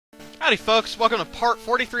Howdy folks, welcome to part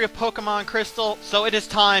 43 of Pokemon Crystal. So it is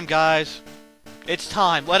time, guys. It's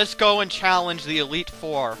time. Let us go and challenge the Elite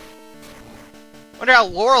Four. Wonder how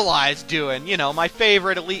Loreli's doing. You know, my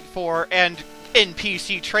favorite Elite Four and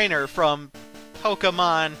NPC trainer from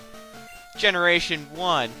Pokemon Generation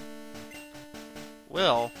 1.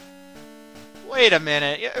 Will. Wait a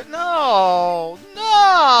minute. No!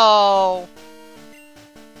 No!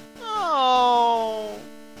 No!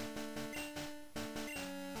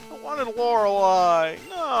 I wanted Loreli.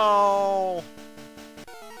 No!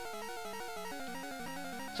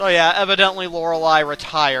 So yeah, evidently Loreli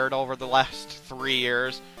retired over the last 3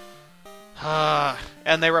 years.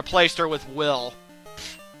 And they replaced her with Will.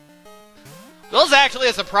 Will's actually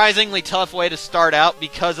a surprisingly tough way to start out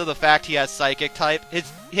because of the fact he has Psychic type.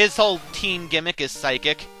 His whole team gimmick is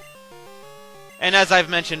Psychic. And as I've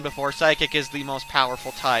mentioned before, Psychic is the most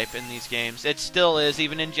powerful type in these games. It still is,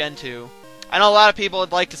 even in Gen 2. I know a lot of people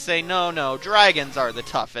would like to say, no, Dragons are the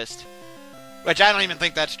toughest. Which I don't even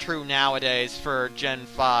think that's true nowadays for Gen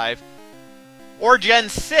 5. Or Gen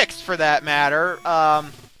 6, for that matter.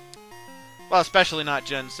 Well, especially not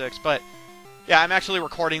Gen 6, but... yeah, I'm actually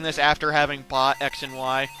recording this after having bought X and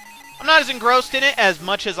Y. I'm not as engrossed in it as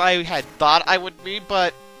much as I had thought I would be,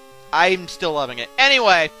 but I'm still loving it.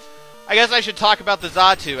 Anyway, I guess I should talk about the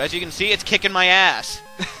Xatu. As you can see, it's kicking my ass.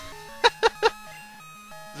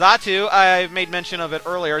 Xatu, I made mention of it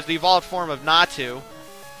earlier, is the evolved form of Natu.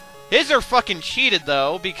 His are fucking cheated,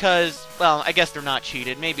 though, because, well, I guess they're not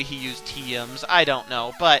cheated. Maybe he used TMs. I don't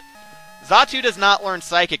know. But Xatu does not learn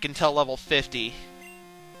Psychic until level 50.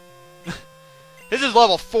 This is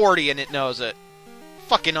level 40 and it knows it.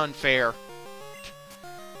 Fucking unfair.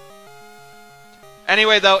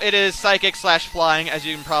 Anyway, though, it is Psychic / Flying, as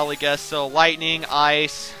you can probably guess. So, Lightning,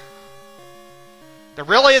 Ice. There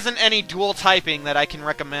really isn't any dual typing that I can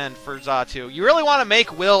recommend for Xatu. You really want to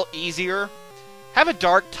make Will easier? Have a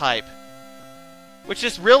Dark type. Which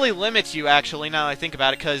just really limits you, actually, now that I think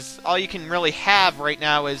about it, because all you can really have right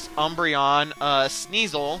now is Umbreon,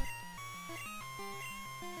 Sneasel.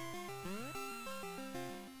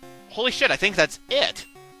 Holy shit, I think that's it.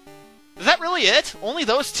 Is that really it? Only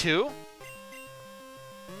those two?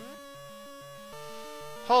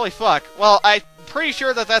 Holy fuck. Well, I'm pretty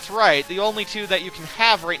sure that that's right. The only two that you can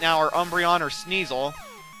have right now are Umbreon or Sneasel.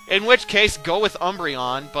 In which case, go with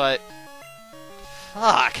Umbreon, but...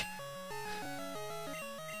 fuck.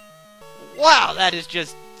 Wow, that is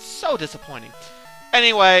just so disappointing.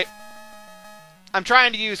 Anyway... I'm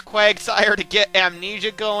trying to use Quagsire to get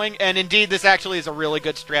Amnesia going, and indeed this actually is a really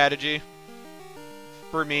good strategy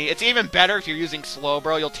for me. It's even better if you're using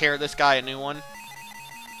Slowbro, you'll tear this guy a new one.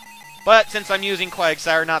 But since I'm using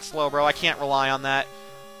Quagsire, not Slowbro, I can't rely on that.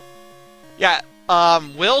 Yeah,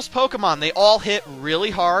 Will's Pokemon, they all hit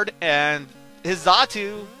really hard, and his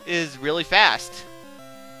Xatu is really fast.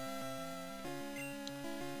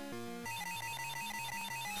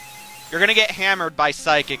 You're going to get hammered by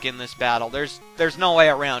Psychic in this battle. There's no way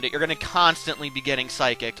around it. You're going to constantly be getting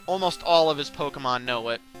Psychic. Almost all of his Pokemon know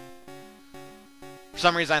it. For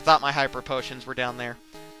some reason, I thought my Hyper Potions were down there.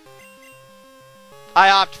 I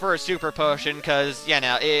opt for a Super Potion because, you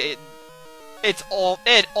know, it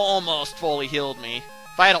almost fully healed me.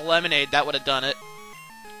 If I had a Lemonade, that would have done it.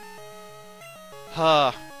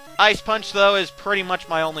 Ice Punch, though, is pretty much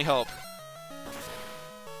my only hope.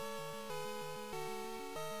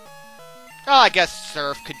 Oh, I guess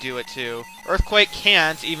Surf could do it too. Earthquake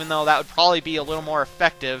can't, even though that would probably be a little more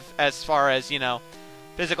effective as far as, you know,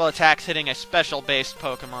 physical attacks hitting a special-based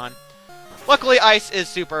Pokemon. Luckily, Ice is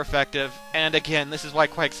super effective, and again, this is why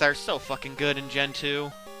Quagsire's so fucking good in Gen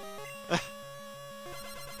 2.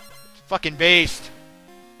 Fucking based.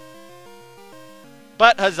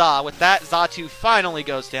 But huzzah, with that, Xatu finally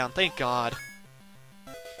goes down, thank God.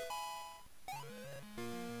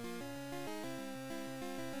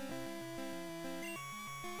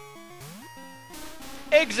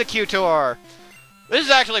 Executor! This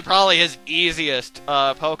is actually probably his easiest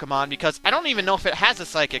Pokemon because I don't even know if it has a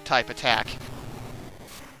Psychic type attack.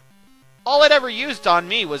 All it ever used on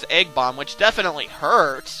me was Egg Bomb, which definitely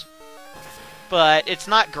hurts. But it's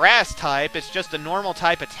not Grass type, it's just a normal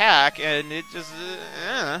type attack, and it just...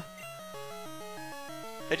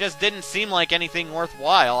 It just didn't seem like anything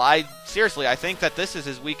worthwhile. Seriously, I think that this is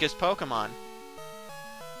his weakest Pokemon.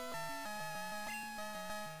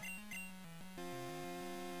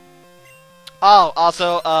 Oh,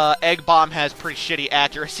 also, Egg Bomb has pretty shitty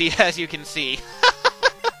accuracy, as you can see.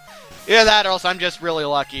 Either that or else I'm just really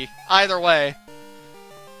lucky. Either way.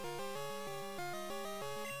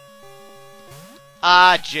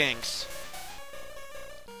 Ah, Jinx.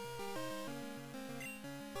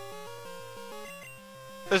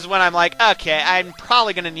 This is when I'm like, okay, I'm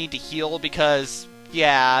probably going to need to heal because,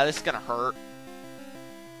 yeah, this is going to hurt.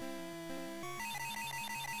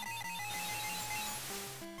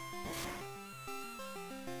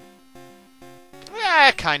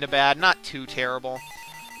 Kind of bad. Not too terrible.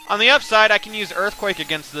 On the upside, I can use Earthquake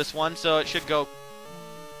against this one, so it should go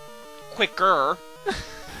quicker.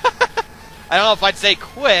 I don't know if I'd say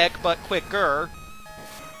quick, but quicker.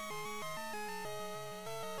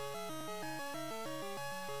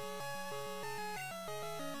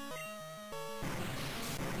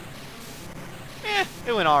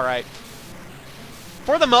 It went alright.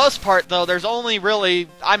 For the most part, though,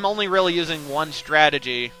 I'm only really using one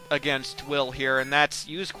strategy against Will here, and that's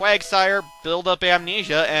use Quagsire, build up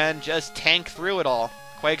Amnesia, and just tank through it all.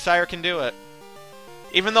 Quagsire can do it.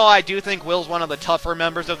 Even though I do think Will's one of the tougher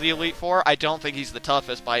members of the Elite Four, I don't think he's the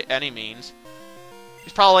toughest by any means.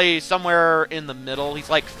 He's probably somewhere in the middle. He's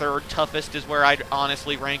like third toughest is where I'd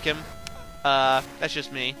honestly rank him. That's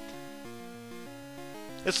just me.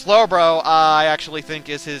 This Slowbro, I actually think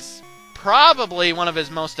is probably one of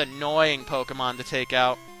his most annoying Pokemon to take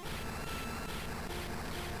out.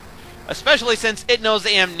 Especially since it knows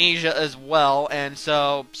Amnesia as well, and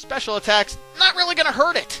so special attacks not really gonna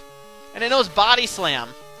hurt it. And it knows Body Slam.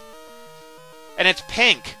 And it's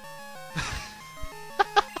pink.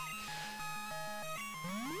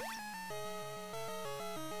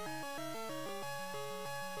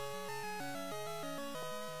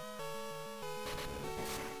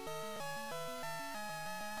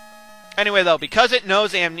 Anyway, though, because it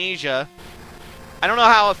knows Amnesia, I don't know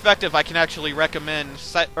how effective I can actually recommend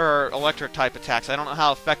electric-type attacks. I don't know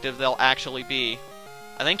how effective they'll actually be.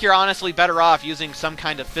 I think you're honestly better off using some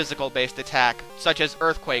kind of physical-based attack, such as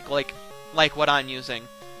Earthquake, like what I'm using.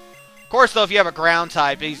 Of course, though, if you have a ground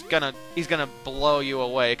type, he's gonna blow you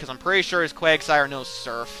away, because I'm pretty sure his Quagsire knows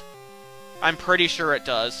Surf. I'm pretty sure it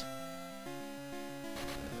does.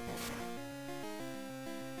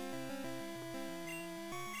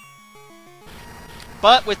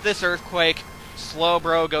 But with this Earthquake,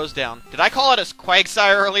 Slowbro goes down. Did I call it his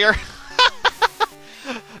Quagsire earlier?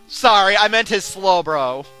 Sorry, I meant his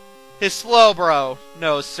Slowbro. His Slowbro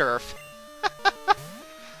knows Surf.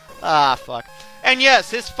 Ah, fuck. And yes,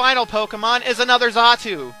 his final Pokemon is another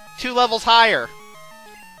Xatu. 2 levels higher.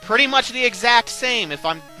 Pretty much the exact same, if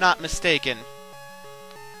I'm not mistaken.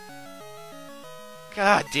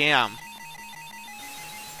 God damn.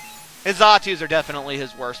 His Zatus are definitely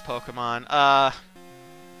his worst Pokemon.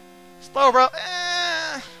 Slowbro,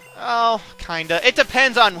 oh, kinda. It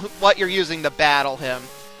depends on what you're using to battle him.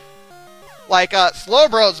 Like,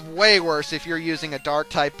 Slowbro's way worse if you're using a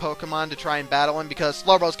Dark-type Pokemon to try and battle him, because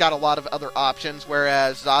Slowbro's got a lot of other options,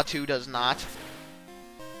 whereas Xatu does not.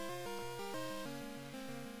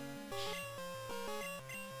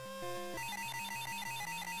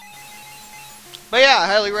 But yeah, I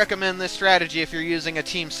highly recommend this strategy if you're using a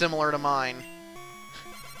team similar to mine.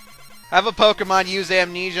 Have a Pokemon use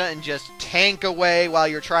Amnesia and just tank away while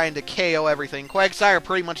you're trying to KO everything. Quagsire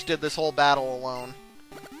pretty much did this whole battle alone.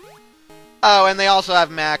 Oh, and they also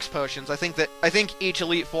have max potions. I think each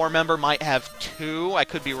Elite Four member might have 2. I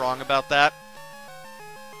could be wrong about that.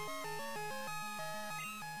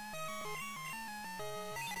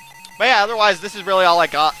 But yeah, otherwise this is really all I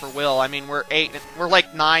got for Will. I mean, we're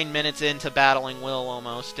like 9 minutes into battling Will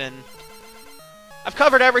almost, and I've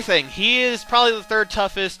covered everything. He is probably the 3rd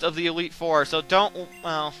toughest of the Elite Four, so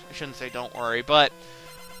well, I shouldn't say don't worry, but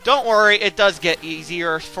don't worry, it does get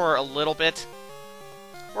easier for a little bit.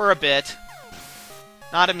 For a bit.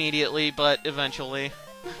 Not immediately, but eventually.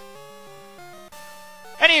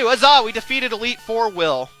 Anyway, huzzah! We defeated Elite Four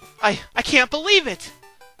Will. I can't believe it!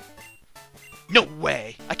 No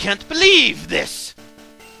way! I can't believe this!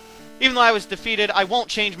 Even though I was defeated, I won't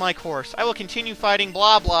change my course. I will continue fighting,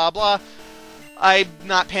 blah, blah, blah. I'm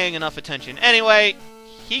not paying enough attention. Anyway,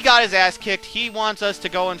 he got his ass kicked. He wants us to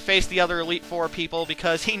go and face the other Elite Four people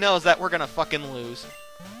because he knows that we're gonna fucking lose.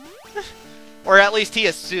 Or at least he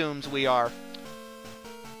assumes we are.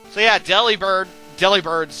 So yeah,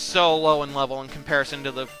 Delibird's so low in level in comparison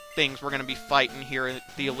to the things we're going to be fighting here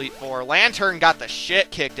at the Elite Four. Lantern got the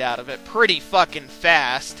shit kicked out of it pretty fucking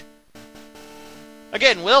fast.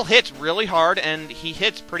 Again, Will hits really hard, and he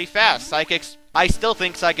hits pretty fast. I still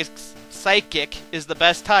think Psychic is the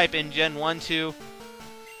best type in Gen 1, 2.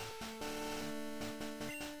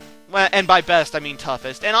 Well, and by best, I mean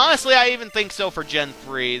toughest. And honestly, I even think so for Gen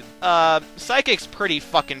 3. Psychic's pretty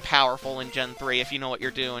fucking powerful in Gen 3 if you know what you're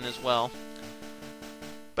doing as well.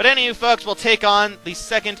 But anyway, folks, we'll take on the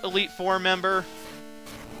 2nd Elite Four member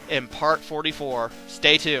in Part 44.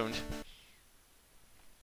 Stay tuned.